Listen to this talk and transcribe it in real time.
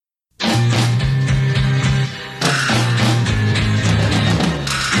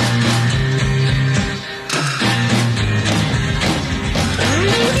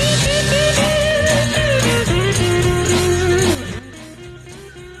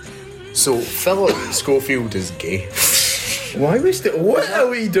So Philip Schofield is gay. Why was what are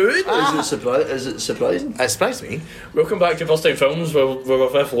we doing? Is it surprising? It surprised me. Welcome back to First Time Films. We're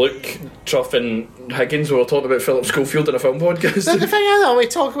with Luke, Truff and Higgins. We're talking about Philip Schofield in a film podcast. The thing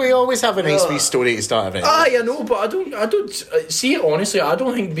is, we always have a nice wee story to start with. I know, but I don't see it honestly. I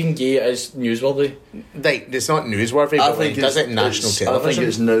don't think being gay is newsworthy. Like, it's not newsworthy, but like, does it national television? I think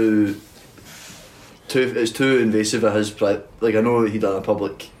it's now it's too invasive of his like, I know he done a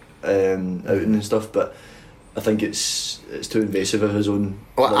public outing and stuff, but I think it's too invasive of his own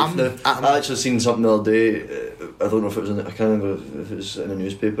life now. I actually seen something the other day. I don't know if it was I can't remember if it was in a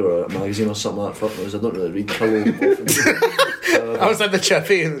newspaper or a magazine or something like that. Fuck knows. I don't really read colour. I was at the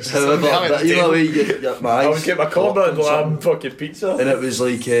chippy and you know the way you get my eyes. I would get my cornbread lamb fucking pizza, and it was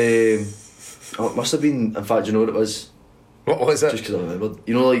like it must have been. In fact, you know what it was? What was it? Just because I remembered.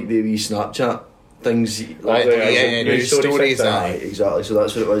 You know, like the wee Snapchat things. Like, news stories. Aye, exactly. So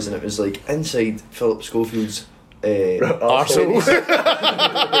that's what it was, and it was like inside Philip Schofield's arsehole.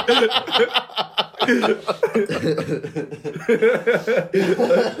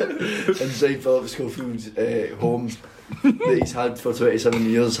 Inside Philip Schofield's home that he's had for 27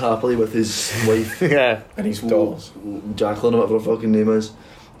 years happily with his wife, and his dolls, Jacqueline or whatever her fucking name is.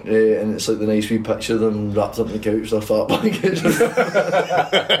 And it's like the nice wee picture of them wrapped up in the couch with their fart package and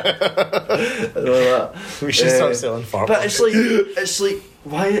all that. We should start selling fart but it's like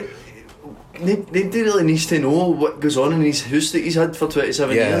why nobody really needs to know what goes on in his house that he's had for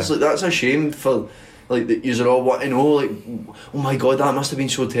 27 years. Like, that's a shame for like that you're all want to know, like, oh my god, that must have been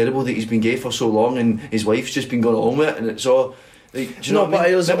so terrible that he's been gay for so long and his wife's just been going along with it, and it's all like, do you know what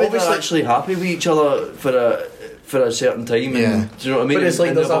I mean? Maybe they're actually happy with each other for a certain time, and do you know what I mean? But it's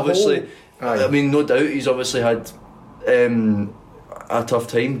like, there's obviously I mean, no doubt he's obviously had a tough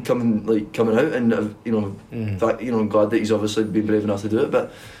time coming out, and that, I'm glad that he's obviously been brave enough to do it,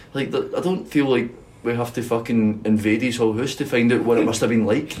 but like, I don't feel like we have to fucking invade his whole house to find out what it must have been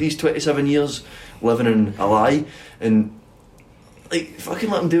like these 27 years living in a lie, and like, fucking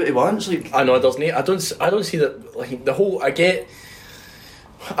let him do what he wants. Like, I know there's no, I don't see that, like, the whole, I think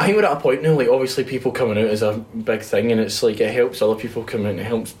we're at a point now, like, obviously people coming out is a big thing, and it's like, it helps other people come out, and it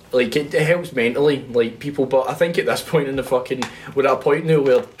helps, like, it helps mentally, like, people, but I think at this point in the fucking, we're at a point now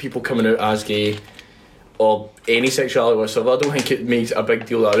where people coming out as gay or any sexuality whatsoever, I don't think it makes a big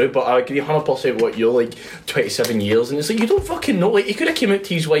deal out of it, but I agree 100% what you're like, 27 years, and it's like, you don't fucking know, like, he could have came out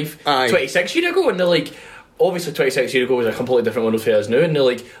to his wife 26 years ago, and they're like, obviously 26 years ago was a completely different one of who is now, and they're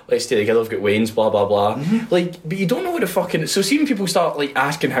like, let's stay together, I've got Wayne's, blah blah blah. Like, but you don't know what the fucking, so see when people start like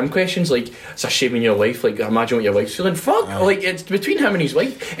asking him questions like, it's a shame in your life, like, imagine what your wife's feeling, like, it's between him and his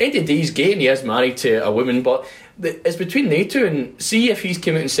wife. End of the day, he's gay and he is married to a woman, but it's between they two, and see if he's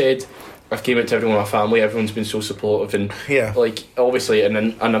came out and said, I've came out to everyone in my family, everyone's been so supportive, and like, obviously, and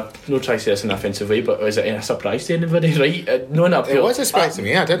I'm not trying to say this in an offensive way, but is it a surprise to anybody, right? It was a surprise to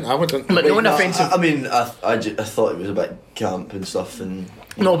me, I wouldn't. But no one offensive. I mean, I thought it was a bit camp and stuff, and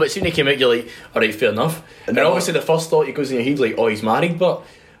no, but soon he came out, you're like, alright, fair enough. And obviously the first thought he goes in your head, like, oh, he's married, but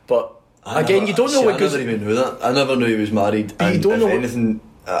again, you don't know what goes. I never even knew that. I never knew he was married. But you don't know anything.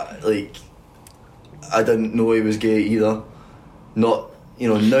 Like, I didn't know he was gay either. Not.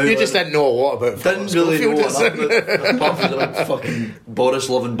 Now you just didn't know a lot about. Didn't really know enough about, apart from the fucking Boris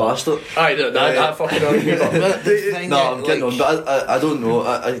loving bastard. Aye, that fucking argument. No, I'm kidding on, but I don't know.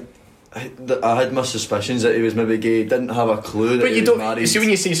 I had my suspicions that he was maybe gay. Didn't have a clue that he was married. See,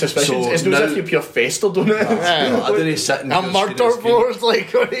 when you say suspicions, it's not as if you're pure festered on it. I didn't sit in a murder board,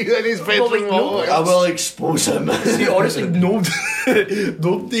 like, when he's in his bedroom. I will expose him. See, honestly,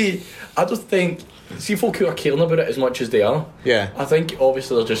 nobody. I don't think. See, folk who are caring about it as much as they are. Yeah. I think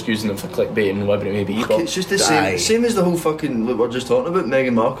obviously they're just using it for clickbait and whatever it may be. But it's just the same as the whole fucking, what we're just talking about,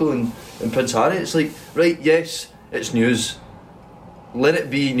 Meghan Markle and Prince Harry. It's like, right, yes, it's news. Let it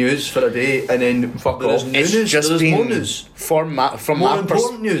be news for a day, and then there's new news. There's more news. From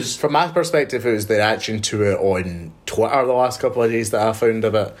my perspective, it was the reaction to it on Twitter the last couple of days that I found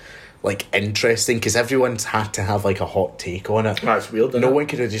a bit like interesting, because everyone's had to have like a hot take on it. That's weird. No one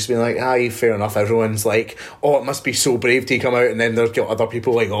could have just been like, aye, fair enough. Everyone's like, oh, it must be so brave to come out, and then there's got other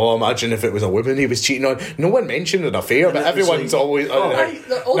people like, oh, imagine if it was a woman he was cheating on. No one mentioned an affair, but everyone's like, always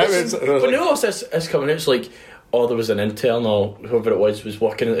but now all this is coming out, it's like, oh, there was an intern or whoever it was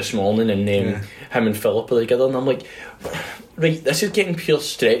working it this morning, and him and Philip are together, and I'm like, right, this is getting pure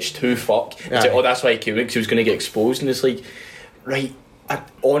stretched too fuck. It's like, oh, that's why he came out, because he was going to get exposed, and it's like, right,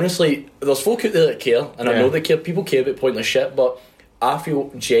 honestly, there's folk out there that care, and I know they care, people care about pointless shit, but I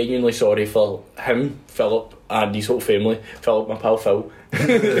feel genuinely sorry for him, Philip, and his whole family. Philip, my pal Phil.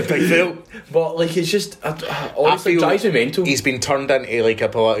 Big Phil. But like, it's just honestly, I it feel drives me mental. He's been turned into like a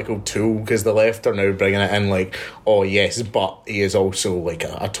political tool because the left are now bringing it in like, oh yes, but he is also like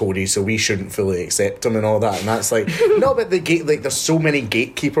a Tory, so we shouldn't fully accept him and all that. And that's like, no, but the gate, like, there's so many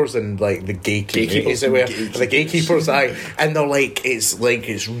gatekeepers and like the gay communities out there, the gatekeepers, and they're like, it's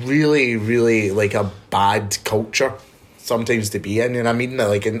really, really like a bad culture sometimes to be in, and I mean that,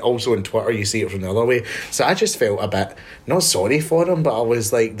 like, and also on Twitter you see it from the other way. So I just felt a bit not sorry for him, but I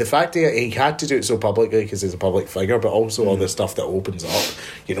was like, the fact that he had to do it so publicly because he's a public figure, but also all the stuff that opens up,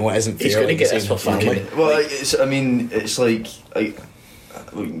 you know, it isn't fair. He's going to like get this for family. Well, it's like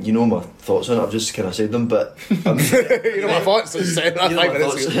you know my thoughts on it. I've just kind of said them, but you know my thoughts. Said that you know 5 my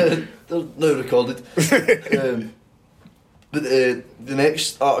minutes thoughts. ago. They're now recorded. But the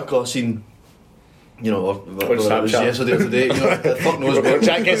next article I seen, you know, whether it was Snapchat. yesterday or today, you know, the fuck knows where.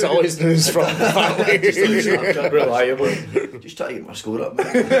 Jack gets all his news from family. Reliable. Just trying to get my score up,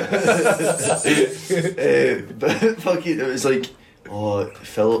 man. But fucking, it was like, oh,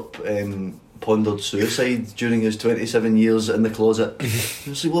 Philip pondered suicide during his 27 years in the closet. I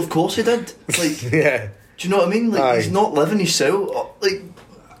was like, well, of course he did. Like, Yeah. do you know what I mean? Like, Aye. he's not living his cell. Like,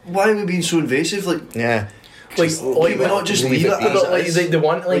 why are we being so invasive? Like, Yeah. Like, can we not just leave it as but like, it is? they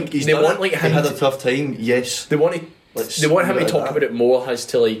want like he's they done want it. like he him. had a tough time. Yes, They want to. Let's They want him leave to it talk at about it more as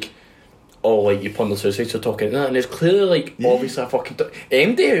to like, oh, like you ponder suicide, so talking that, and it's clearly like obviously a fucking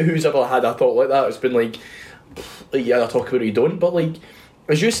MD who's ever had a thought like that. It's been like yeah, I talk about it, you don't, but like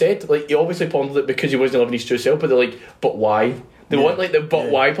as you said, like he obviously pondered it because he wasn't living his true self, but they're like, but why? They want like the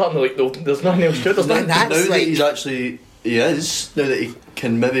but why part, and they're like, no, there's nothing else to it. There's nothing. That's now that like- he's actually he is now that he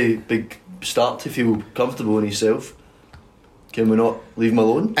can maybe start to feel comfortable in himself. Can we not leave him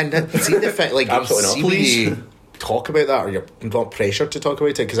alone? And then see the fact, like, Absolutely not. see when Please. you talk about that, or you're not pressured to talk about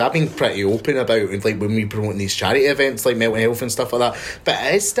it, because I've been pretty open about it, like when we promote these charity events like mental health and stuff like that, but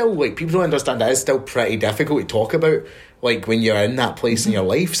it is still like, people don't understand, it is still pretty difficult to talk about, like when you're in that place in your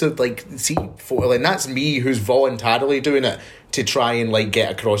life. So like, see, and that's me who's voluntarily doing it to try and like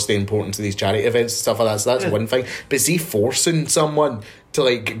get across the importance of these charity events and stuff like that. So that's one thing. But see, forcing someone to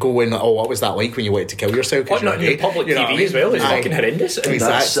like go in, oh, what was that like when you wanted to kill yourself? 'cause What, not you're in gay? public You know TV what I mean? as well is Aye. fucking horrendous. And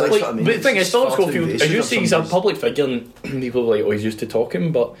Exactly. That's like, what I mean. but the thing is, It's Philip far too Schofield, as invasive you of say, he's a some public figure and people are like always used to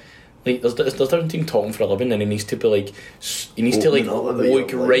talking, but like there's different between talking for a living, and he needs to be like, he needs to like Open up about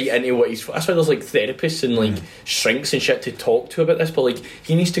look your right life. into what he's. That's why there's like therapists and like shrinks and shit to talk to about this, but like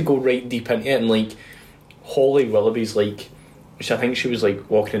he needs to go right deep into it. And like Holly Willoughby's like, which I think she was like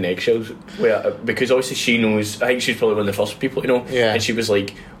walking in eggshells, where because obviously she knows. I think she's probably one of the first people, you know. Yeah. And she was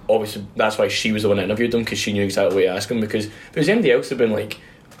like, obviously that's why she was the one that interviewed him, because she knew exactly what to ask him. Because if it was anybody else, had been like,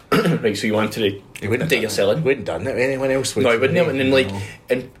 right, so you wanted to He wouldn't date have your done selling. He wouldn't have done it. Anyone else would. No, he wouldn't have. And then like, No.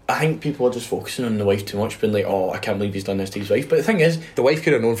 and I think people are just focusing on the wife too much, being like, oh, I can't believe he's done this to his wife. But the thing is, The wife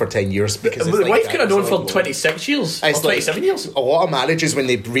could have known for 10 years because the it's like wife that. could have known It's for like- 26 years or It's 27 years. A lot of marriages, when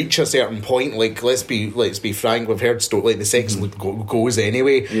they reach a certain point, like let's be frank, we've heard like the sex goes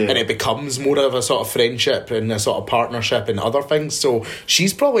anyway, and it becomes more of a sort of friendship and a sort of partnership and other things. So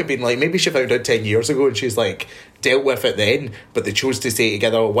she's probably been like, maybe she found out 10 years ago and she's like dealt with it then, but they chose to stay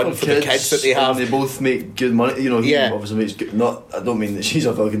together. One for the kids that they have. and they both make good money. You know, he Yeah. obviously makes good. Not, I don't mean that she's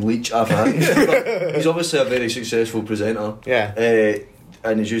a fucking leech. I've had, but he's obviously a very successful presenter. Yeah.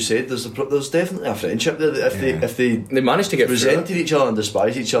 And as you said, there's definitely a friendship there. That if they They managed to get through resented each other and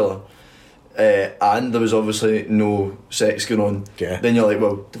despised each other, and there was obviously no sex going on, Yeah. then you're like,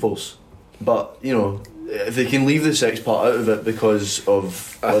 well, divorce. But you know, if they can leave the sex part out of it because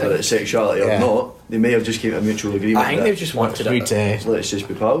of whether it's sexuality Yeah. or not, they may have just came to a mutual agreement. I think that they've just wanted We'd, it. let's just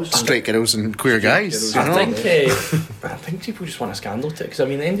be pals. straight girls and queer guys. girls. You I know? think I think people just want a scandal to it, because I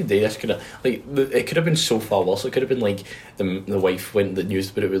mean, at the end of the day, this could have like it could have been so far worse. It could have been like the wife went the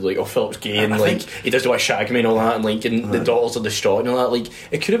news, but it was like, oh, Philip's gay and I like think- he does want to shag me and all that, and like and the daughters are distraught and all that. Like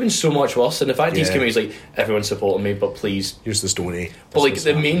it could have been so much worse. And the fact he's Yeah. coming, he's like, everyone's supporting me, but please. Here's the story. But like This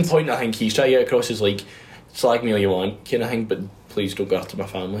the was main happened. point I think he's trying to get across is like, slag me all you want, kind of thing, but please don't go after my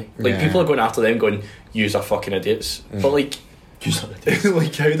family. Like Yeah. people are going after them, going, "Yous are fucking idiots." But like,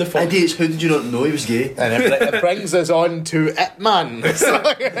 like how the fuck? Idiots, how did you not know he was gay? And it brings us on to It Man.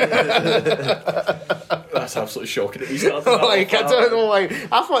 That's absolutely shocking. At least I Like, I don't know, like,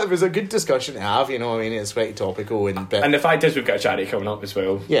 I thought it was a good discussion to have, you know what I mean? It's pretty topical and bit. And the fact is, we've got a charity coming up as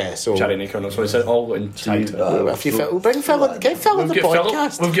well. Yeah, so Charity coming up, so it's all in tied to it. if you bring Philip, get Philip the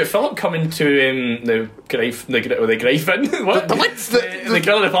podcast. We've got Philip coming to the Gryphon. What? The what's the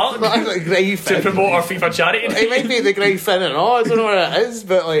Grill in the Park to promote our FIFA charity. It might be the Gryphon and all, I don't know what it is,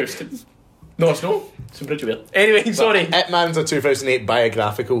 but like, No, it's not. It's in Bridge of Weir. Anyway, sorry. Ip Man's a 2008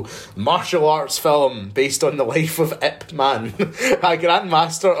 biographical martial arts film based on the life of Ip Man, a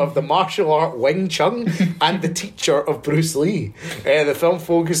grandmaster of the martial art Wing Chun and the teacher of Bruce Lee. The film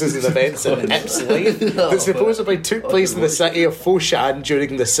focuses on events in Ip's life that supposedly took place in the city of Foshan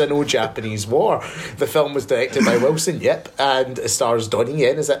during the Sino-Japanese War. The film was directed by Wilson Yip and stars Donnie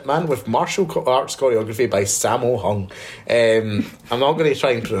Yen as Ip Man with martial arts choreography by Sammo Hung. I'm not going to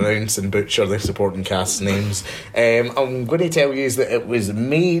try and pronounce and butcher the supporting cast names. I'm going to tell you is that it was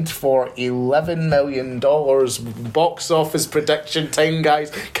made for $11 million. Box office prediction time,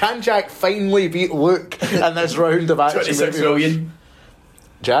 guys. Can Jack finally beat Luke in this round of action 26 movie? million.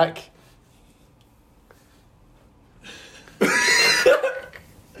 Jack?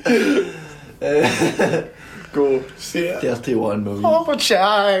 Go. See it. 31 million. Oh,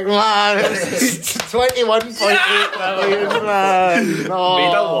 Jack, man. 21.8 million, man. Oh.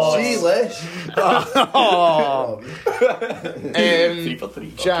 Made a loss. See, less. Oh. 3 for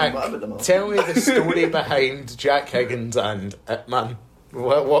 3. Jack, Fucking mad at them all. tell me the story behind Jack Higgins and Ip Man.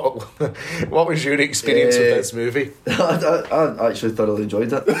 What was your experience with this movie? I actually thoroughly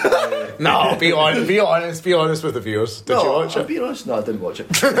enjoyed it. No, be honest with the viewers. Did you watch I'll it? be honest, no, I didn't watch it.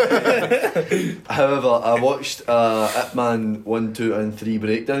 However, I watched Ip Man 1, 2 and 3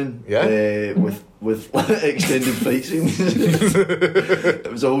 breakdown. Yeah? With extended fight scenes. It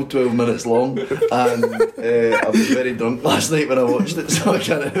was a whole 12 minutes long, and I was very drunk last night when I watched it, so I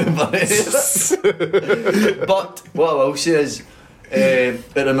can't remember any of it. But what I will say is, it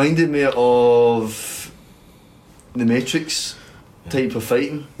reminded me of the Matrix type of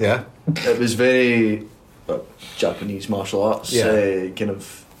fighting. Yeah. It was very Japanese martial arts kind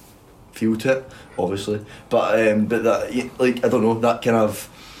of feel to it, obviously. But that, like, I don't know, that kind of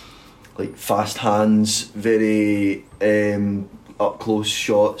like fast hands, very up close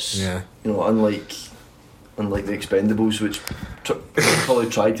shots. Yeah. You know, unlike the Expendables, which probably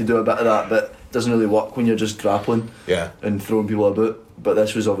tried to do a bit of that, but doesn't really work when you're just grappling and throwing people about. But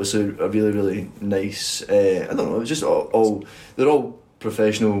this was obviously a really, really nice. I don't know. It was just all they're all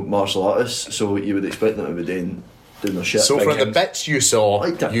professional martial artists, so you would expect them to be doing their shit. So Big from the hands. bits you saw,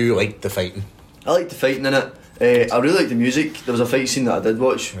 Liked it. you liked the fighting. I liked the fighting in it. I really liked the music. There was a fight scene that I did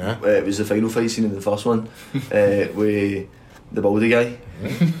watch. Yeah. It was the final fight scene in the first one with the baldy guy.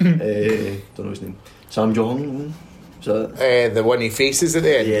 Don't know his name. Sam Jong. Is that it? The one he faces at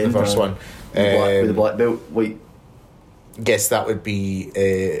the end of the first one. With the black belt, white. Guess that would be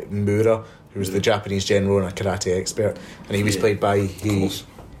Mura, who was the Japanese general and a karate expert, and he was played by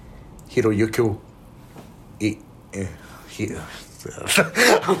Hiroyuki.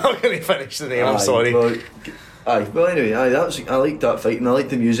 I'm not going to finish the name. I'm sorry. Well, anyway, I liked that fight and I liked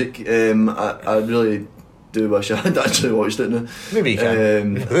the music. I really do wish I had actually watched it now. Maybe you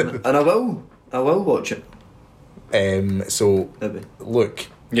can. And I will watch it. So, Maybe. look,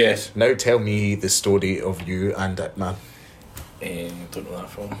 Yes. now tell me the story of you and Ip Man. Don't know that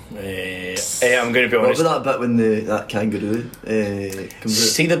film. I'm going to be What honest. about that bit when that kangaroo comes out?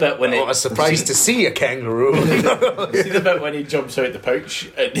 See the bit when I was surprised to see a kangaroo. see the bit when he jumps out the pouch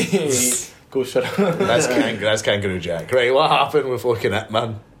and he goes for That's Kangaroo Jack. Right, what happened with looking at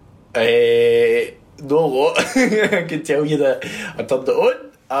Man? no lot. I can tell you that I turned it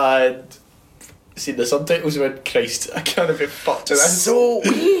on and seen the subtitles and went, Christ, I can't be fucked to this. So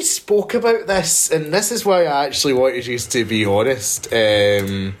we spoke about this, and this is why I actually wanted you to be honest.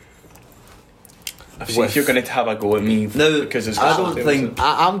 See if you're going to have a go at me Now, because it's I don't think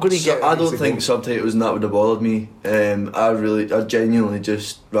I'm going to get. I don't think subtitles and that would have bothered me. I genuinely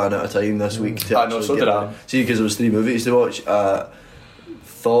just ran out of time this week to I know, actually so get did I. it. See, because there was 3 movies to watch.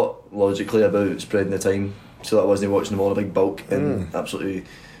 Thought logically about spreading the time so that I wasn't watching them all in a big bulk and absolutely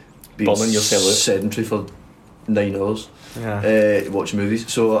being Burning yourself out. sedentary for 9 hours watching movies.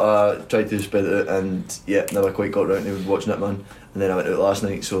 So I tried to spread it out and never quite got around to watching it, man. And then I went out last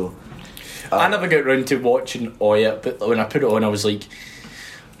night, so I never got round to watching Oya, but when I put it on I was like,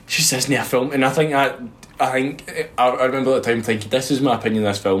 just isn't it a film? And I remember at the time thinking, this is my opinion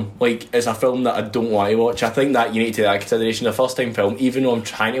of this film. Like, it's a film that I don't want to watch. I think that you need to take that into consideration. The first time film, even though I'm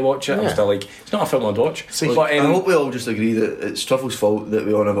trying to watch it, I'm still like, it's not a film I'd watch. See, but, I hope we all just agree that it's Truffle's fault that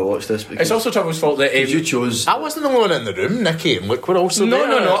we all never watched this, because it's also Truffle's fault that you chose. I wasn't the only one in the room, Nicky, and look, we're also No,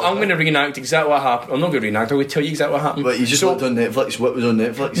 there. I'm going to reenact exactly what happened. I'm not going to reenact, I'm going to tell you exactly what happened. But you just looked on Netflix. What was on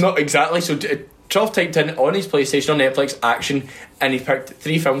Netflix? Not exactly. So Truff typed in on his PlayStation on Netflix action, and he picked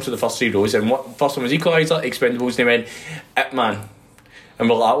 3 films for the first 3 rows. And first one was Equalizer, Expendables, and he went Ip Man. And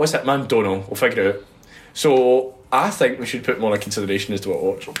we're like, what's Ip Man? Don't know. We'll figure it out. So I think we should put more in consideration as to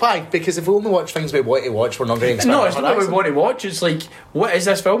what to watch. Why? Because if we only watch things we want to watch, we're not going to expand No, our it's not what we horizon. want to watch. It's like, what is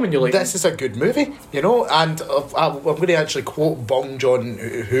this film? And you're like, This is a good movie, you know. And I'm going to actually quote Bong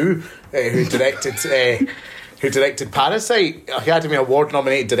Joon-ho, who directed. Who directed Parasite, Academy Award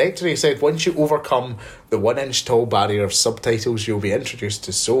nominated director. He said, once you overcome the 1-inch tall barrier of subtitles, you'll be introduced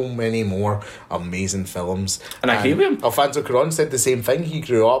to so many more amazing films. And I agree with him. Alfonso Cuarón said the same thing. He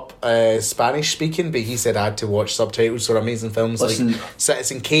grew up Spanish speaking, but he said I had to watch subtitles for amazing films like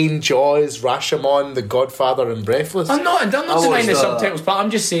Citizen Kane, Jaws, Rashomon, The Godfather and Breathless. I'm not denying the watched subtitles, but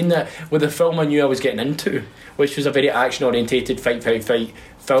I'm just saying that with the film I knew I was getting into, which was a very action orientated fight film,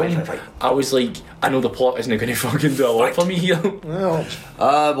 Fight. I was like, I know the plot isn't going to fucking do a lot for me here. Well,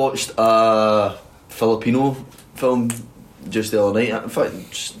 I watched a Filipino film just the other night. In fact,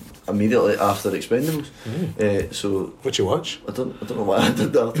 just immediately after Expendables. So what'd you watch? I don't know why I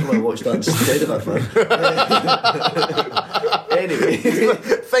did that. I don't know why I watched that instead of that, man. Anyway,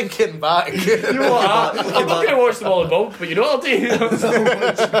 Thinking back. You know what? I'm not going to watch them all in bulk, but you know what I'll do?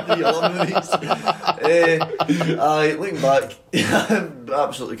 the other movies. I looking back, I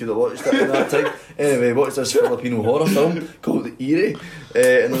absolutely could have watched it in that time. Anyway, watched this Filipino horror film called Eerie, and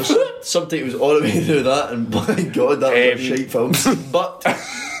there was subtitles all the way through that, and by God, that was a shite film. But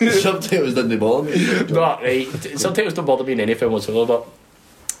subtitles didn't bother me. Not right. Subtitles don't bother me in any film whatsoever, but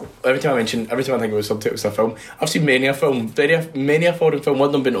every time I think about subtitles in a film, I've seen many a foreign film, one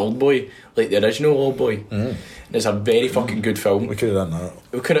of them being Oldboy, like the original Oldboy. And it's a very fucking good film. We could have done that.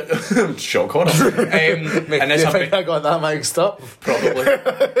 We could have shock horror. And it's I think I got that mixed up. probably.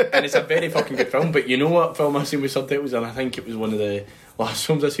 And it's a very fucking good film. But you know what film I've seen with subtitles, and I think it was one of the last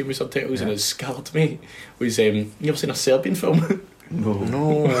films I've seen with subtitles, and it scared me. Was you ever seen a Serbian film?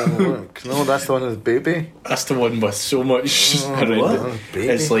 No, that's the one with baby. That's the one with so much horrendous. Baby.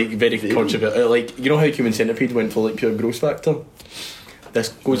 It's like very controversial. Like, you know how Human Centipede went for like pure gross factor? This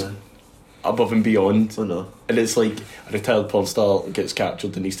goes above and beyond. Oh no. And it's like a retired porn star gets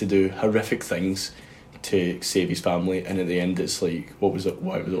captured and needs to do horrific things to save his family, and at the end it's like, why was it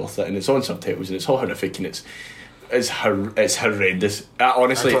worth it? And it's on subtitles and it's all horrific, and it's horrendous.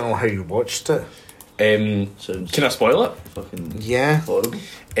 Honestly, I don't know how you watched it. Sounds can I spoil it? fucking Yeah. horrible.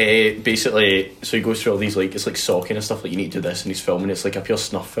 Basically, so he goes through all these, like, it's like socking and stuff, like you need to do this, and he's filming, it's like a pure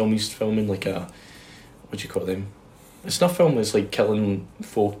snuff film. He's filming like a, what do you call them? A snuff film is like killing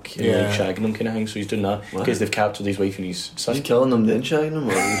folk and like shagging them kind of thing. So he's doing that because they've captured his wife and his son. He's killing them, then shagging them.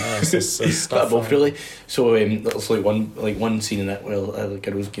 Or It's Bit of stuff. both, really. So there's like one scene in it where the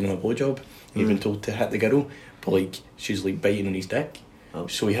girl's giving him a blowjob. He's been told to hit the girl, but like she's like biting on his dick. Oh.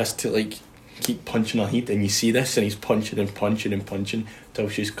 So he has to like keep punching her head, and you see this, and he's punching and punching and punching till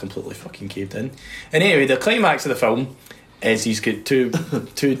she's completely fucking caved in. And anyway, the climax of the film is he's got two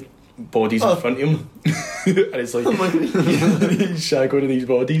bodies in front of him, and it's like he's shag one of these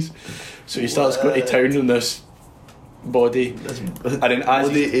bodies. So he starts going to town on this body, and then as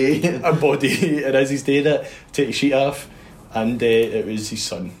a body, and as he's doing it, take his sheet off, and it was his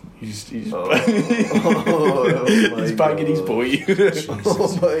son. He's he's banging his boy.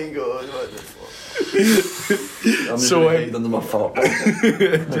 Oh my god, what the fuck? I'm just So, gonna hide under my fart.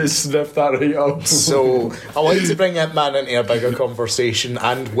 Just sniff that right up. So I like to bring that man into a bigger conversation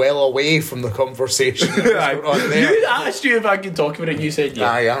and well away from the conversation that was going on there. You asked you if I could talk about it, you said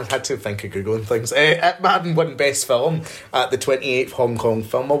yeah. I had to think of Googling things. Ip Man won Best Film at the 28th Hong Kong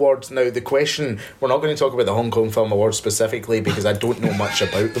Film Awards. Now, the question, we're not going to talk about the Hong Kong Film Awards specifically because I don't know much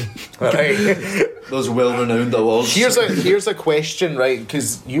about them. Right? Those well-renowned awards. Here's a question, right?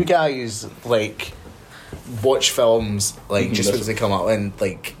 Because you guys, like, watch films like just as they come out and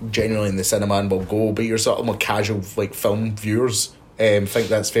like generally in the cinema and will go, but you're sort of more casual like film viewers. Think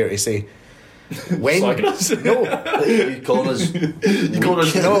that's fair to say. When Slagging us. no, You calling us? You called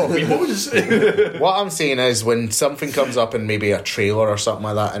us No. weebos. what I'm saying is when something comes up in maybe a trailer or something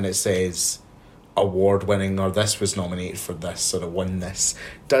like that and it says award winning or this was nominated for this or won this,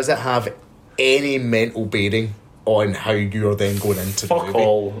 does it have any mental bearing on how you're then going into the Fuck movie?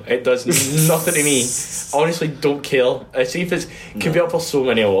 all. It does nothing to me. Honestly, don't care. I see if it could be up for so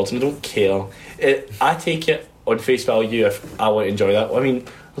many awards, and I don't care. I take it on face value if I want to enjoy that. I mean,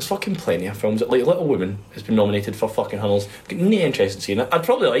 there's fucking plenty of films. Like Little Women has been nominated for fucking Hunnels. I've got no interest in seeing it. I'd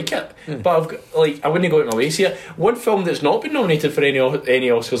probably like it, but I wouldn't go out of my way to see it. One film that's not been nominated for any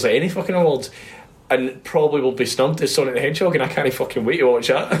Oscars or any fucking awards, and probably will be snubbed, is Sonic the Hedgehog, and I can't fucking wait to watch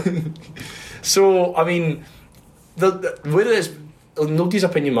that. So, I mean, whether it's nobody's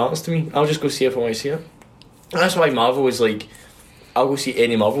opinion matters to me. I'll just go see it if I want to see it. And that's why Marvel is like, I'll go see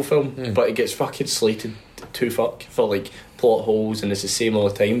any Marvel film, but it gets fucking slated to fuck for like plot holes and it's the same all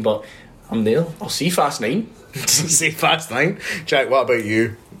the time. But I'm there. I'll see Fast 9. See Fast 9. Jack, what about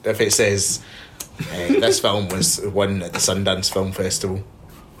you? If it says this film was won at the Sundance Film Festival,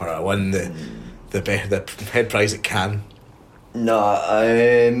 or it won the head prize at Cannes. Nah,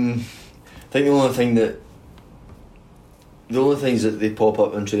 I think the only things that they pop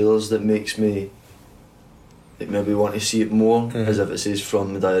up in trailers that makes me maybe want to see it more is if it says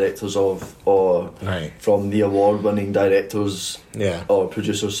from the directors of, or from the award-winning directors, or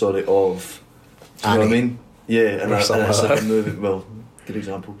producers, sorry, of. Do you know what I mean? Yeah, and it's like a movie. Well, good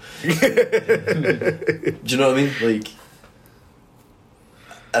example. Do you know what I mean? Like,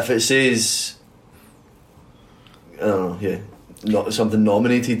 if it says, I don't know, not something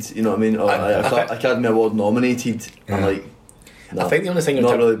nominated, you know what I mean, or Academy Award nominated, I'm like, no, I think the only thing I'm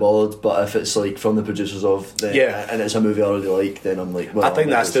not really bothered. But if it's like from the producers of, and it's a movie I already like, then I'm like, well, I think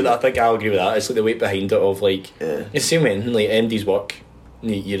I think I'll agree with that. It's like the weight behind it of like, it's the same way in like MD's work.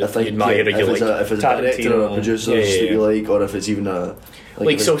 You'd admire if it's a director or a producer that you like, or if it's even a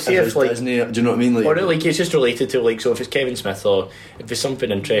so see if like Disney, do you know what I mean? Like, or like it's just related to like, so if it's Kevin Smith or if it's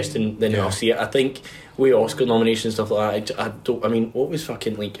something interesting, then I'll see it. I think with Oscar nominations and stuff like that, I mean, what was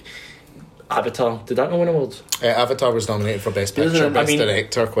fucking like Avatar? Did that not win awards? Avatar was nominated for Best Picture, Best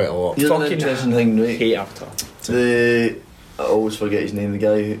Director quite a lot. Here's an interesting thing, right? Hate Avatar. I always forget his name. The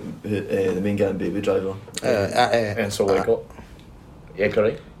guy who the main guy in Baby Driver. And so what I got. Yeah,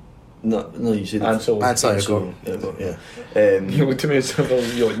 correct. No, you said Ansel. Yeah. You looked at me and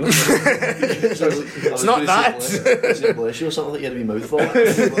said, you're like, no. It's not that. Bless you or something like you had a wee mouthful.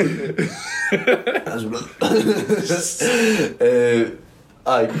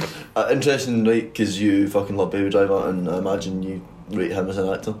 Interesting, right? Because you fucking love Baby Driver, and I imagine you rate him as an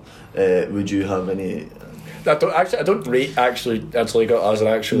actor. Would you have any? I don't rate actually as an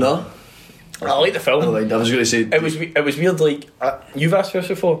actual. No. I like the film. I was going to say it was weird. Like you've asked for this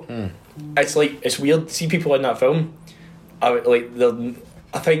before. It's like it's weird. See people in that film. I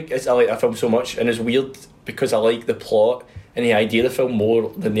think I like that film so much, and it's weird because I like the plot and the idea of the film more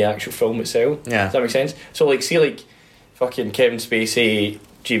than the actual film itself. Yeah. Does that make sense? So like, see like fucking Kevin Spacey,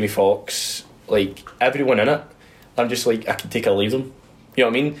 Jamie Foxx, like everyone in it. I'm just like I can take or leave them. You know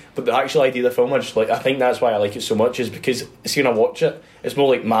what I mean? But the actual idea of the film, I think that's why I like it so much, is because see when I watch it, it's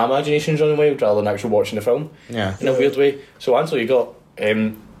more like my imagination's running wild rather than actually watching the film. Yeah. In a weird way. So Ansel, you got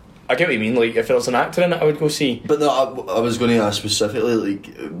I get what you mean, like if there was an actor in it I would go see. But no, I was going to ask specifically, like,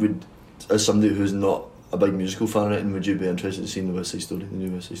 as somebody who's not a big musical fan, and would you be interested in seeing the West Side Story, the new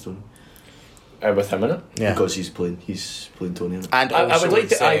West Side Story? With him in it? Yeah. Because he's playing Tony in it. And I would like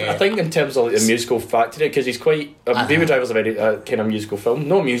to. I think in terms of like, the musical factor, because he's quite. Baby Driver's a very kind of musical film.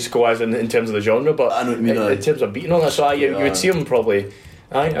 Not musical as in terms of the genre, but I know what you mean, in terms of beating all that. So you would see him probably.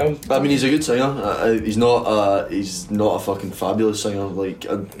 I mean, he's a good singer. He's not a fucking fabulous singer. Like,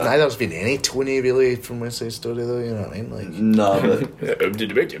 neither's been any Tony really from West Side Story though. You know what I mean? Like, nah, but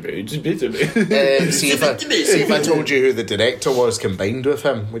see if I told you who the director was combined with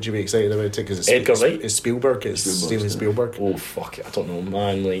him, would you be excited about it? Because it's Edgar Wright. It's Spielberg. It's Steven Spielberg. Oh fuck it! I don't know,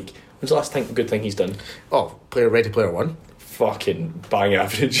 man. Like, when's the last good thing he's done? Oh, Ready Player One. Fucking bang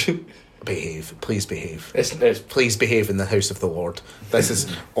average. Behave, please behave. It's please behave in the house of the Lord. This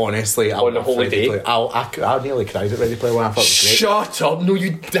is honestly on a holy day. I nearly cried at Ready Player One. I thought it was great. Shut up! No,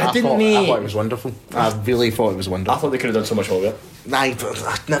 you didn't. I thought it was wonderful. I really thought it was wonderful. I thought they could have done so much more with it. I'm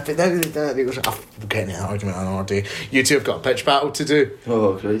getting an argument on another day. You two have got a pitch battle to do.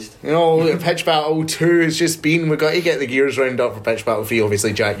 Oh Christ! You know, pitch battle 2 has just been. We've got to get the gears round up for pitch battle 3.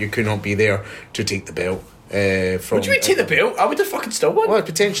 Obviously, Jack, you could not be there to take the belt. Would you take the belt? I would have fucking still won. Well,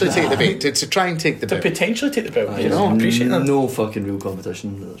 potentially take the belt. To try and take the belt. To potentially take the belt. You know, I appreciate that. No fucking real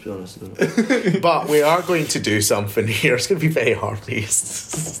competition, let's be honest. But we are going to do something here. It's going to be very hard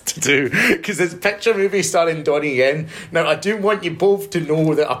to do, because it's a picture movie starring Donnie Yen. Now, I do want you both to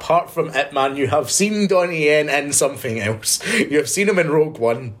know that apart from Ip Man, you have seen Donnie Yen in something else. You have seen him in Rogue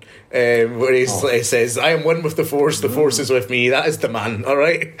One. Where he says, I am one with the Force is with me. That is the man,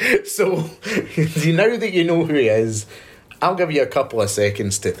 alright? So, now that you know who he is, I'll give you a couple of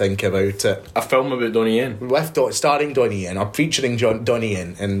seconds to think about it. A film about Donnie Yen? Starring Donnie Yen, or featuring Donnie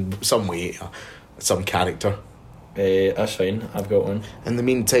Yen in some way, some character. That's fine, I've got one. In the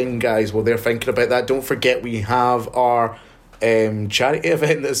meantime, guys, while they're thinking about that, don't forget we have our charity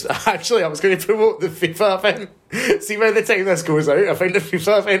event. That's actually, I was going to promote the FIFA event. See, by the time this goes out, I think the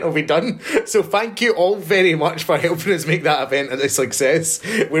FIFA event will be done. So thank you all very much for helping us make that event a success.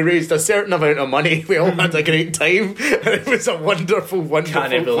 We raised a certain amount of money. We all had a great time, and it was a wonderful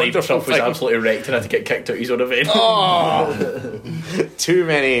Can't believe Trump was absolutely wrecked and had to get kicked out of his own event. Oh. Too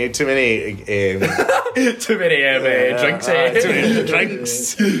many Too many drinks. too many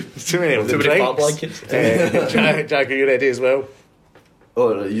drinks. Too many of the Too many fart drinks. blankets. Jack, are you ready as well?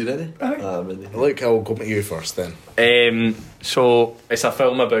 Oh, are you ready? Aye. I'm ready. Look, I'll go to you first then. So it's a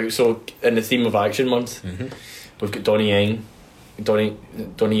film about, so in the theme of Action Month, we've got Donnie Yen. Donnie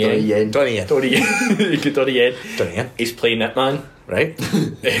Yen. Donnie Yen. Donnie Yen. Donnie Yen. You've got Donnie Yen. Donnie Yen. He's playing Hitman, Right?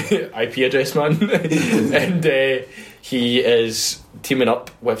 IP address man, and he is teaming up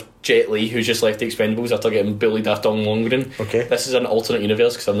with Jet Li, who's just left the Expendables after getting bullied after Dolph Lundgren. Okay. This is an alternate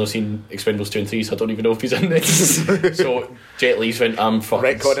universe because I've not seen Expendables 2 and 3, so I don't even know if he's in this. So Jet Li's went, I'm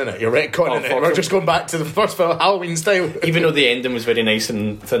fucking... Retconning it. You're retconning it. fuck We're it. just going back to the first film, Halloween style. Even though the ending was very nice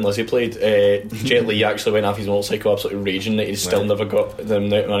and Thin Lizzy played, Jet Li actually went off his motorcycle absolutely raging that he still never got the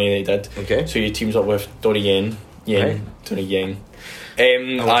amount of money that he did. Okay. So he teams up with Donnie Yen. Right. Donnie Yen.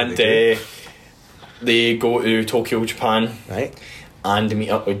 what And do they go to Tokyo, Japan, Right? and meet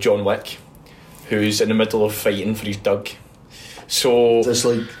up with John Wick, who's in the middle of fighting for his Doug. So... Just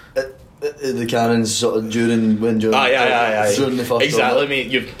like the cannons sort of during Aye. during the first Exactly, one. mate.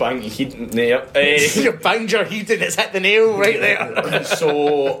 You've banged your heat. Yep. You banged your heat and it's hit the nail right there.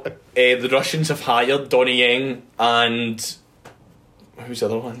 So the Russians have hired Donnie Yen and who's the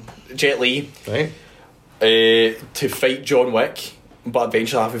other one? Jet Li Right? to fight John Wick, but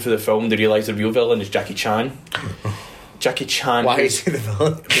eventually halfway through the film they realise the real villain is Jackie Chan. Jackie Chan. Why is he the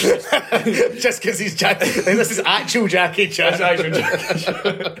villain? Just because he's Jackie. This is actual Jackie Chan. That's actually Jackie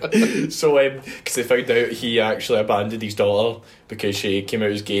Chan. So, because they found out he actually abandoned his daughter because she came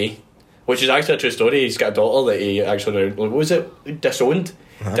out as gay, which is actually a true story. He's got a daughter that he actually, what was it? Disowned.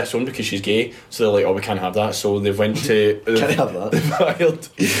 Disowned because she's gay. So they're like, oh, we can't have that. So they went to. Can't have that. They've hired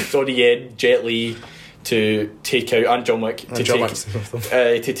Donnie Yen, Jet Li to take out, and John Wick to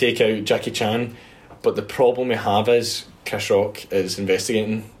take out Jackie Chan. But the problem we have is Chris Rock is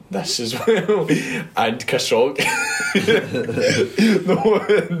investigating this as well, and Chris Rock,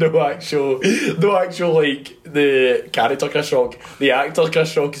 no actual like the character Chris Rock, the actor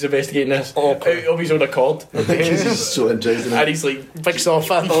Chris Rock is investigating this out of his own accord, This is so interesting. and he's like, Big Saw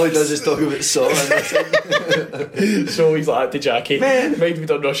fan. All he does is talk about Saw. so he's like to Jackie, mind we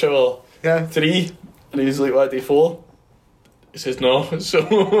done Rush Hour Yeah. 3, and he's like, what, day 4? He says no. So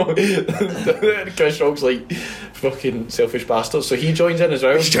Chris Rock's like, fucking selfish bastard. So he joins in as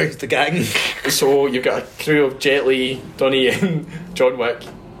well. He joins the gang. So you've got a crew of Jet Li, Donnie Yen, John Wick,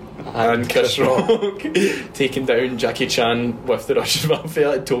 and Chris Rock taking down Jackie Chan with the Russian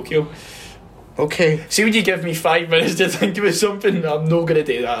mafia in Tokyo. Okay. See, when you give me 5 minutes to think about something, I'm not going to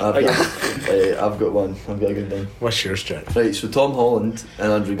do that. I've got one. I've got a good one. What's yours, Jack? Right, so Tom Holland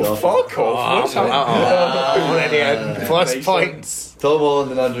and Andrew Garfield. Fuck off. What's happening? Already in. Plus Nice points. Tom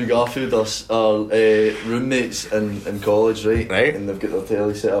Holland and Andrew Garfield are roommates in college, right? Right. And they've got their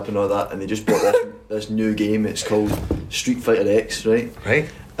telly set up and all that, and they just bought this new game. It's called Street Fighter X, right? Right?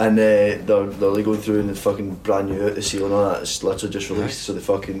 And they're like going through and it's fucking brand new out to see and all that. It's literally just released, so they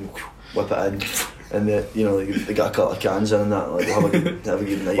fucking whip it in, and they got a couple of cans in and that. Like, have a good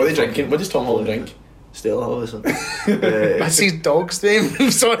night. What are they drinking? What does Tom Holland drink? Stella, obviously. That's his dog's name.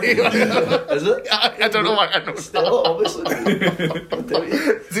 I'm sorry. Is it? I don't know what I know. Stella, obviously. I'll tell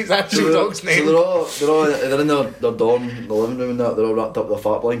you. It's his actual dog's name. So they're in their dorm, the living room and that. They're all wrapped up with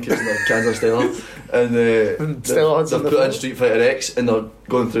their fat blankets and their cans of Stella, and Stella they've put in Street Fighter X and they're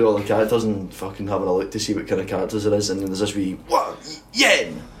going through all the characters and fucking having a look to see what kind of characters there is. And then there's this wee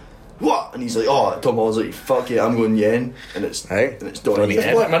Yen. What? And he's like, oh, Tom Holland's like, fuck yeah, I'm going Yen, and it's Right. and it's Donnie Is this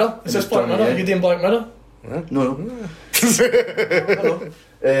Yen. Black Mirror? Is this Black Mirror? Are you doing Black Mirror? No.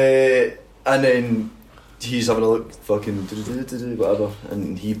 And then he's having a look, fucking whatever,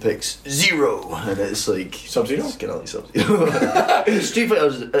 and he picks Zero, and it's like Sub-Zero? It's kind of like Sub-Zero. Street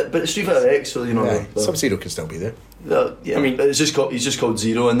Fighter, but Street Fighter X, so Sub-Zero can still be there. yeah. I mean- but he's just called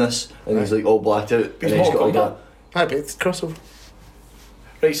Zero in this, and he's like all blacked out. He's and then he's got Mortal like Kombat. Hi, but it's crossover.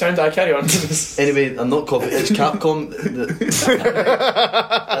 Right, sound, I carry on. Anyway, I'm not copying. It's Capcom.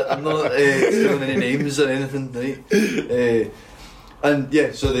 I'm not stealing any names or anything, right? And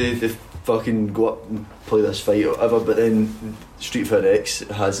yeah, so they fucking go up and play this fight or whatever. But then Street Fighter X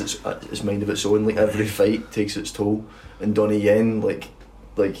has its mind of its own. Like every fight takes its toll. And Donnie Yen, like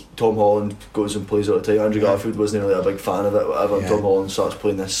Tom Holland goes and plays all the time. Andrew Garfield wasn't really a big fan of it, whatever. And Yeah. Tom Holland starts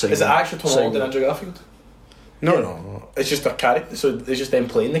playing this. Singing, Is it actually Tom Holland and singing. Andrew Garfield? No. It's just a character, so it's just them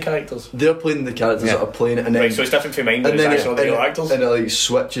playing the characters. They're playing the characters Yeah. that are playing it, and then Right, so it's different from mine, but and it's then actually the real actors. and it like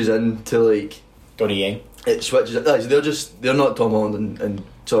switches into like. Donnie Yen. It switches. They're not Tom Holland and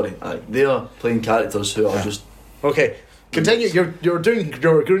sorry, they are playing characters who are Yeah. just Okay. Continue. You're doing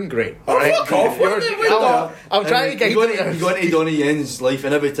great. All right. fuck off, I'm trying to get you go into Donnie Yen's life,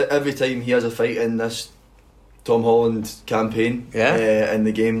 and every time he has a fight in this Tom Holland campaign, in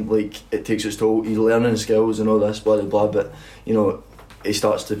the game, like, it takes its toll. He's learning skills and all this, blah blah blah. But you know, he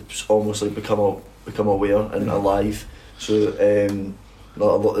starts to almost like become aware and alive. So a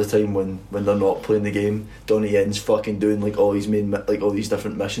lot of the time when they're not playing the game, Donnie Yen's fucking doing like all these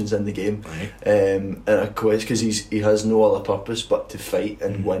different missions in the game, and a quest, because he has no other purpose but to fight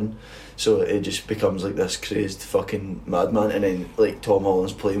and win. So it just becomes like this crazed fucking madman. And then like Tom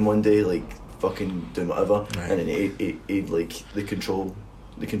Holland's playing one day, like fucking doing whatever, and then he like the controls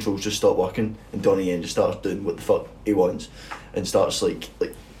just stop working, and Donnie Yen just starts doing what the fuck he wants, and starts like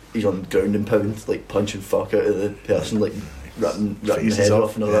he's on ground and pound, like punching fuck out of the person, like ripping the head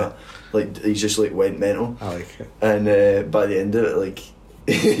off and all that. Like he's just like went mental. I like it. And by the end of it, like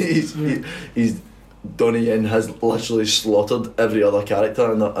he's Donnie Yen has literally slaughtered every other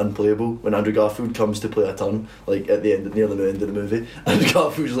character and they're unplayable. When Andrew Garfield comes to play a turn, like at the end, near the end of the movie, Andrew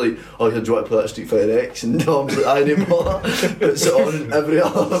Garfield's like, "Oh, do you want to play that Street Fighter X?" And Tom's like, "I didn't bother." Puts it on, and every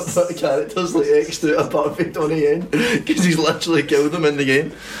other character's like extra apart from Donnie Yen, because he's literally killed them in the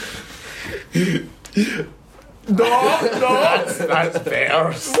game. No, That's fair.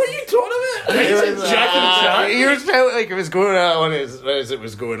 What are you talking about? It's Jack and Jack. You felt like it was going on as it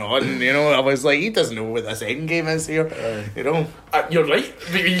was going on. You know, I was like, he doesn't know what this end game is here. You know, You're right.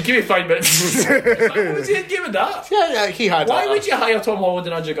 But you give me 5 minutes. What was the end game of that? yeah, he had. Why would you hire Tom Holland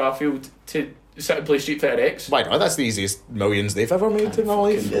and Andrew Garfield to sit and play Street Fighter X? Why not? That's the easiest millions they've ever made in my I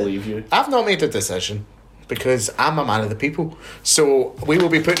life. believe you. I've not made a decision because I'm a man of the people. So we will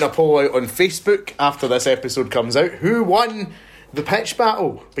be putting a poll out on Facebook after this episode comes out. Who won the pitch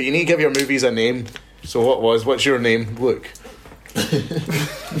battle? But you need to give your movies a name. So what's your name, Luke?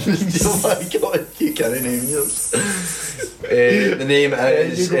 Oh my god, you can't name yours. The name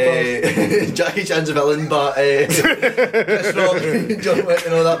is Jackie Chan's a villain, but Chris Rock, John Wick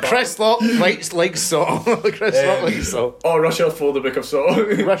and all that. Chris Rock likes Saw. Chris Rock likes Saw. Oh, Rush Hour for the Book of Saw.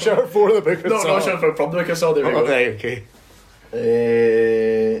 Rush Hour for the Book of No, Saw. Rush Hour from the Book of Saw. There we go. Okay,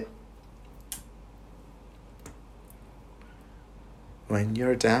 okay. When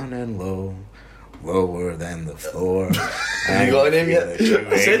you're down and low, lower than the floor. Have you got a name yet?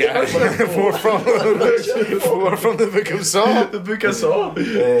 Four from the Book of Saw. The Book of Saw.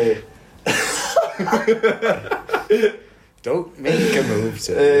 Don't make a move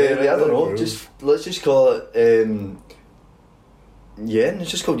to. I don't know. Let's just call it Yen.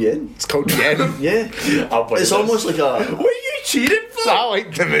 It's just called Yen. It's called Yen. Yeah. It's almost like a. What are you cheating for? I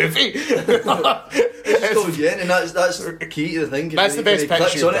like the movie. It's called Yen, and that's the key to the thing. That's the best when he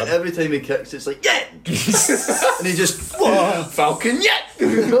pitch clicks on you've it, done. every time he kicks, it's like Yen, and he just Falcon yet.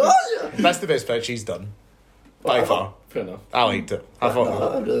 That's the best pitch he's done. By far. Fair enough. I liked it. I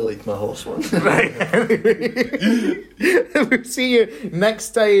thought. I really liked my horse one. Right. We'll see you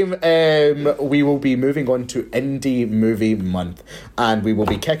next time. We will be moving on to Indie Movie Month, and we will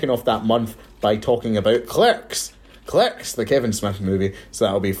be kicking off that month by talking about Clerks, the Kevin Smith movie. So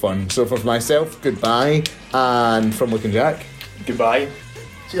that'll be fun. So for myself, goodbye, and from Luke and Jack, Goodbye.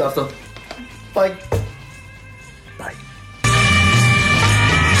 See you after. Bye.